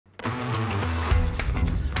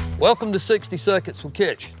Welcome to 60 Seconds with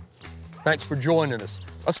Kitch. Thanks for joining us.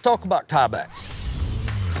 Let's talk about tiebacks.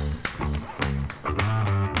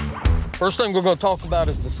 First thing we're going to talk about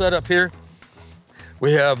is the setup here.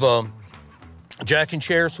 We have a jacking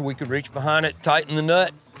chair so we can reach behind it, tighten the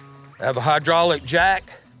nut. I have a hydraulic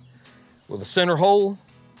jack with a center hole,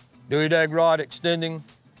 Dewey dag rod extending,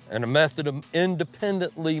 and a method of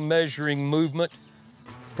independently measuring movement,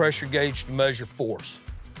 pressure gauge to measure force.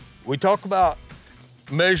 We talk about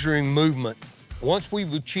measuring movement. Once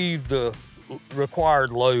we've achieved the required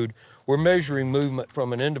load, we're measuring movement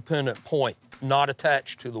from an independent point, not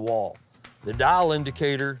attached to the wall. The dial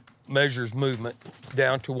indicator measures movement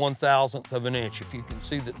down to 1/1000th of an inch. If you can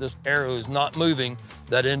see that this arrow is not moving,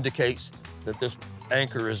 that indicates that this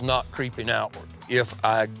anchor is not creeping outward. If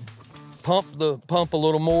I pump the pump a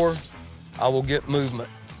little more, I will get movement.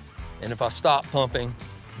 And if I stop pumping,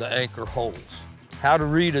 the anchor holds. How to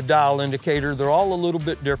read a dial indicator, they're all a little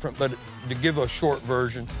bit different, but to give a short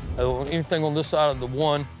version, anything on this side of the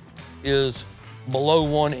one is below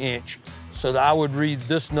 1 inch. So that I would read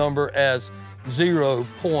this number as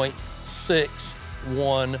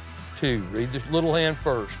 0.612. Read this little hand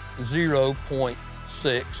first,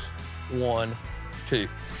 0.612.